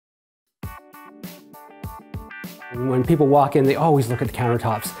When people walk in, they always look at the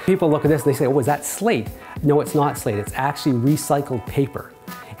countertops. People look at this and they say, oh, is that slate? No, it's not slate. It's actually recycled paper.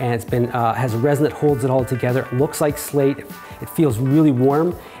 And it's been, has a resin that holds it all together. It looks like slate. It feels really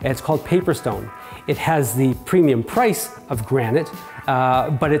warm. And it's called Paperstone. It has the premium price of granite,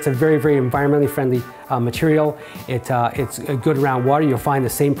 but it's a very, very environmentally friendly material. It's good around water. You'll find the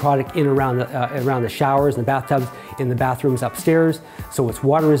same product in around the showers and the bathtubs, in the bathrooms upstairs. So it's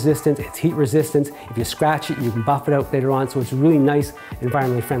water resistant, it's heat resistant. If you scratch it, you can buff it out later on. So it's a really nice,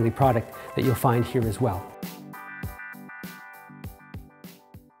 environmentally friendly product that you'll find here as well.